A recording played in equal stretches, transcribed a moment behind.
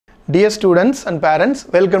Dear students and parents,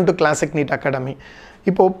 welcome to Classic NEET Academy.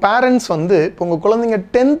 இப்போ parents வந்து இப்போ உங்க குழந்தைங்க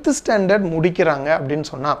 10th standard முடிக்கறாங்க அப்படினு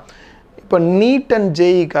சொன்னா இப்போ NEET and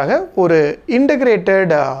JEE காக ஒரு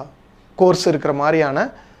integrated course இருக்கிற மாதிரியான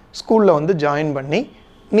ஸ்கூல்ல வந்து ஜாயின் பண்ணி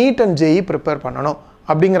NEET and JEE prepare பண்ணனும்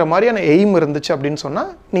அப்படிங்கற மாதிரியான எய்ம் இருந்துச்சு அப்படினு சொன்னா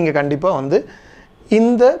நீங்க கண்டிப்பா வந்து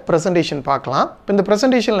இந்த presentation பார்க்கலாம். இந்த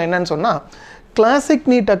presentationல என்னன்னு சொன்னா Classic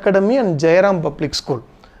NEET Academy and Jairam Public School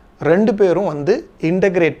ரெண்டு பேரும் வந்து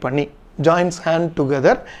integrate பண்ணி joins hand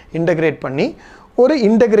together integrate பண்ணி ஒரு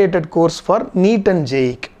integrated course for NEET and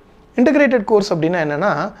JEE. Integrated course அப்படினா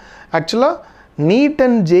என்னன்னா actually NEET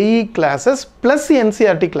and JEE classes plus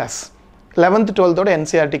NCERT class 11th 12th ஓட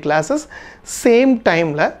NCERT classes same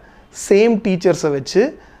timeல same teachers வச்சு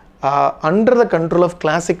under the control of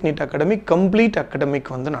Classic NEET Academy complete academic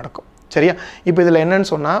வந்து நடக்கும். சரியா? இப்போ இதுல என்னன்னு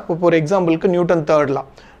சொன்னா இப்போ ஒரு எக்ஸாம்பிளுக்கு Newton 3rd law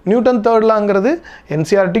Newton 3rd லாங்கிறது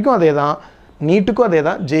NCERT க்கும் அதேதான் NEET க்கும்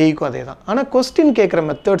அதேதான் JEE க்கும் அதேதான். ஆனா क्वेश्चन கேக்குற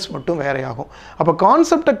மெத்தட்ஸ் மட்டும் வேறையாகும். அப்ப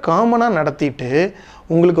கான்செப்ட காமனா நடத்திட்டு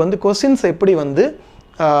உங்களுக்கு வந்து क्वेश्चंस எப்படி வந்து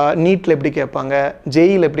NEETல எப்படி கேட்பாங்க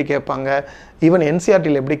JEEல எப்படி கேட்பாங்க ஈவன்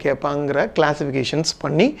NCERTல எப்படி கேட்பாங்கற கிளாசிஃபிகேஷன்ஸ்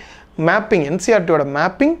பண்ணி மேப்பிங் NCERT ஓட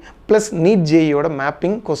மேப்பிங் plus NEET JEE ஓட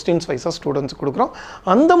மேப்பிங் क्वेश्चंस வைஸா ஸ்டூடண்ட்ஸ் கொடுக்கிறோம்.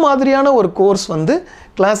 அந்த மாதிரியான ஒரு கோர்ஸ் வந்து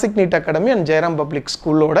Classic NEET Academy and Jairam Public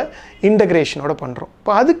School ஓட இன்டகிரேஷன் ஓட பண்றோம்.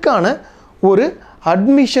 இப்போ அதுக்கான ஒரு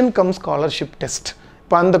admission cum scholarship test.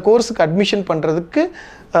 இப்போ அந்த கோர்ஸ்க்கு அட்மிஷன் பண்றதுக்கு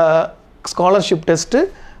scholarship test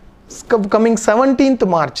coming 17th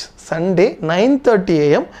March Sunday 9:30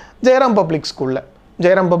 AM Jairam Public School ல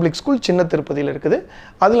Jairam Public School சின்ன திருப்பதியில இருக்குது.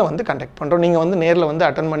 அதுல வந்து கண்டக்ட் பண்றோம். நீங்க வந்து நேர்ல வந்து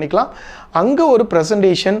அட்டெண்ட் பண்ணிக்கலாம். அங்க ஒரு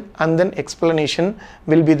presentation and then explanation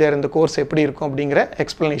will be there. இந்த கோர்ஸ் எப்படி இருக்கும் அப்படிங்கற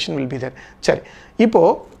explanation will be there. சரி. இப்போ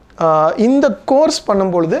இந்த கோர்ஸ்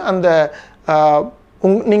பண்ணும்போது அந்த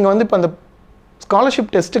நீங்க வந்து இப்ப அந்த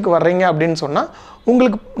ஸ்காலர்ஷிப் டெஸ்ட்க்கு வர்றீங்க அப்படினு சொன்னா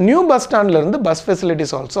உங்களுக்கு நியூ பஸ் ஸ்டாண்ட்ல இருந்து பஸ்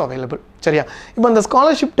ஃபெசிலிட்டிஸ் ஆல்சோ அவேலபிள். சரியா? இப்போ அந்த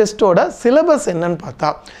ஸ்காலர்ஷிப் டெஸ்டோட சிலபஸ் என்னன்னு பார்த்தா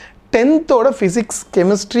 10th ஓட physics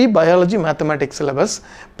chemistry biology mathematics syllabus.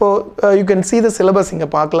 இப்போ you can see the syllabus இங்க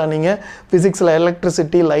பார்க்கலாம் நீங்க physicsல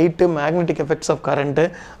electricity light magnetic effects of current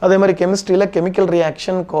அதே மாதிரி chemistryல chemical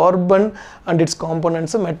reaction carbon and its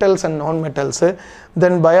components metals and non metals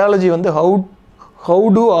then biology வந்து how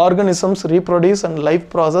do organisms reproduce and life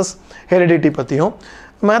process heredity பத்தியும்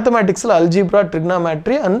mathematics ல algebra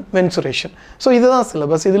trigonometry and mensuration. So இதுதான்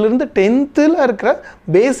syllabus. இதில இருந்து 10th ல இருக்கிற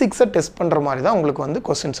basics டெஸ்ட் பண்ற மாதிரி தான் உங்களுக்கு வந்து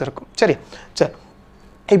क्वेश्चंस இருக்கும். சரி. சரி.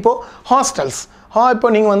 இப்போ ஹாஸ்டல்ஸ் இப்போ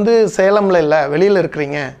நீங்க வந்து சேலம்ல இல்ல வெளியில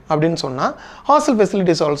இருக்கீங்க அப்படினு சொன்னா hostel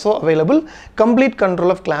facilities also available. Complete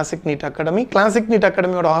control of Classic NEET Academy. Classic NEET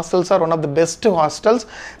Academy ஓட hostels are one of the best hostels.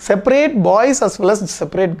 Separate boys as well as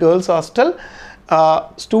separate girls hostel.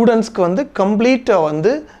 Students க்கு வந்து complete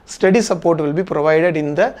வந்து study support will be provided in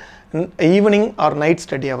the evening or night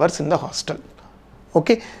study hours in the hostel.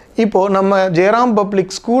 Okay. இப்போ நம்ம Jairam Public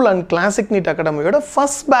School and Classic NEET Academy ஓட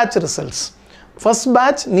first batch results. First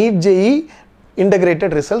batch NEET JEE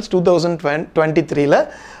integrated results 2023 ல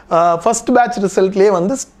first batch result லயே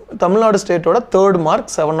வந்து Tamil Nadu state ஓட 3rd mark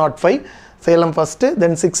 705 Salem first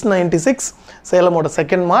then 696 Salem ஓட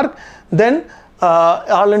second mark then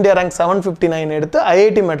all India rank 759 எடுத்து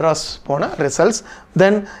IIT Madras போன results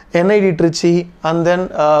then NID Trichy and then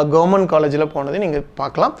government collegeல போனதை நீங்க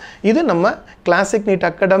பார்க்கலாம். இது நம்ம Classic NEET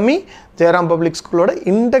Academy Jairam Public School ஓட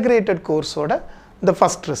integrated course ஓட the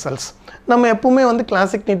first results. நம்ம எப்பவுமே வந்து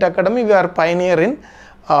Classic NEET Academy we are pioneer in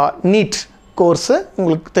NEET course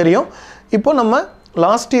உங்களுக்கு தெரியும். இப்போ நம்ம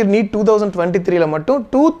last year NEET 2023 ல மட்டும்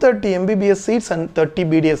 230 MBBS seats and 30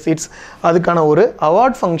 BDS seats அதுக்கான ஒரு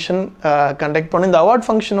award function conduct பண்ணோம். இந்த award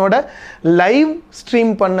function ஓட live stream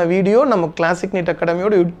பண்ண வீடியோ நம்ம Classic NEET Academy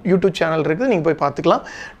ஓட YouTube channel இருக்குது. நீங்க போய் பார்த்துக்கலாம்.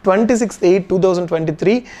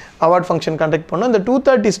 26/8/2023 award function conduct பண்ணோம். இந்த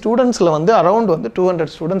 230 ஸ்டூடண்ட்ஸ்ல வந்து around வந்து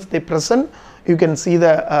 200 students they present. You can see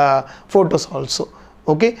the photos also.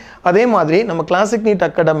 Okay. அதே மாதிரி நம்ம Classic NEET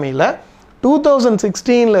Academy ல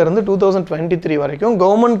 2016 ல இருந்து 2023 வரைக்கும்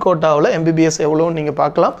கவர்மெண்ட் கோட்டாவுல MBBS எவ்வளவு நீங்க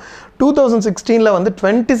பார்க்கலாம். 2016 ல வந்து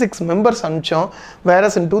 26 மெம்பர்ஸ் அனுப்பிச்சோம்.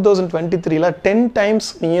 whereas in 2023 ல 10 times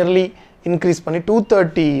nearly increase பண்ணி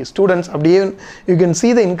 230 students அப்படியே you can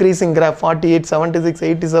see the increasing graph 48 76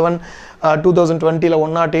 87 2020 ல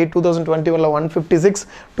 108 2021 ல 156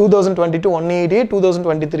 2022 188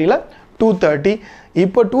 2023 ல 230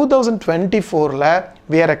 இப்போ 2024 ல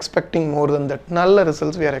we are expecting more than that. நல்ல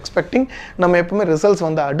results we are expecting. நம்ம எப்பவுமே results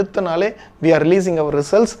வந்து அடுத்த நாளே we are releasing our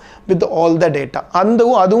results with all the data.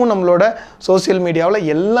 அதுவும் நம்மளோட சோஷியல் மீடியாவுல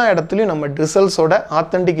எல்லா இடத்துலயும் நம்ம results ஓட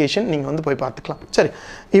authentication நீங்க வந்து போய் பார்த்துக்கலாம். சரி.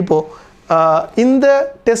 இப்போ இந்த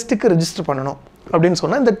டெஸ்ட்க்கு ரெஜிஸ்டர் பண்ணனும் அப்படினு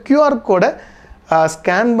சொன்னா இந்த QR கோட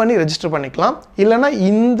ஸ்கேன் பண்ணி ரெஜிஸ்டர் பண்ணிக்கலாம். இல்லைனா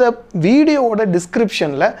இந்த வீடியோவோட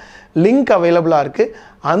டிஸ்கிரிப்ஷனில் லிங்க் அவைலபிளாக இருக்குது,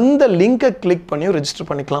 அந்த லிங்கை கிளிக் பண்ணியும் ரெஜிஸ்டர்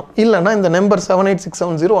பண்ணிக்கலாம். இல்லைனா இந்த நம்பர்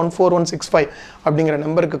 7867014165 அப்படிங்கிற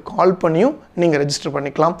நம்பருக்கு கால் பண்ணியும் நீங்கள் ரெஜிஸ்டர்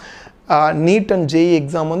பண்ணிக்கலாம். நீட் அண்ட் ஜேஇ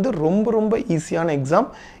எக்ஸாம் வந்து ரொம்ப ரொம்ப ஈஸியான எக்ஸாம்,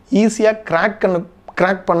 ஈஸியாக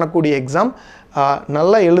கிராக் பண்ணக்கூடிய எக்ஸாம்.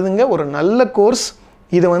 நல்லா எழுதுங்க, ஒரு நல்ல கோர்ஸ்.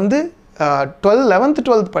 இது வந்து 11th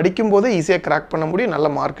 12th படிக்கும்போதே ஈஸியாக கிராக் பண்ண முடியும், நல்ல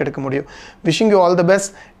மார்க் எடுக்க முடியும். Wishing you all the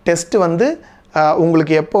best. Test வந்து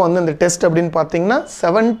உங்களுக்கு எப்போ வந்து இந்த டெஸ்ட் அப்படின்னு பார்த்தீங்கன்னா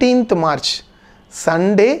 17th March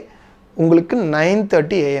சண்டே உங்களுக்கு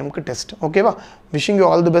 9:30 AM டெஸ்ட். ஓகேவா? Wishing you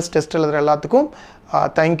all the best test எழுதுகிற எல்லாத்துக்கும்.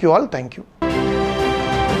 Thank you all, thank you.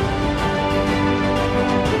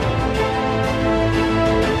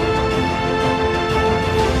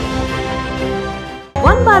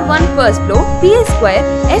 bar 1 first floor, PS Square,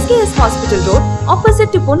 SKS Hospital Road,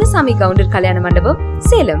 opposite to Ponusami Counter, Kalyanamandapam,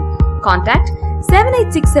 Salem. Contact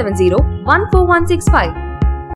 78670 14165.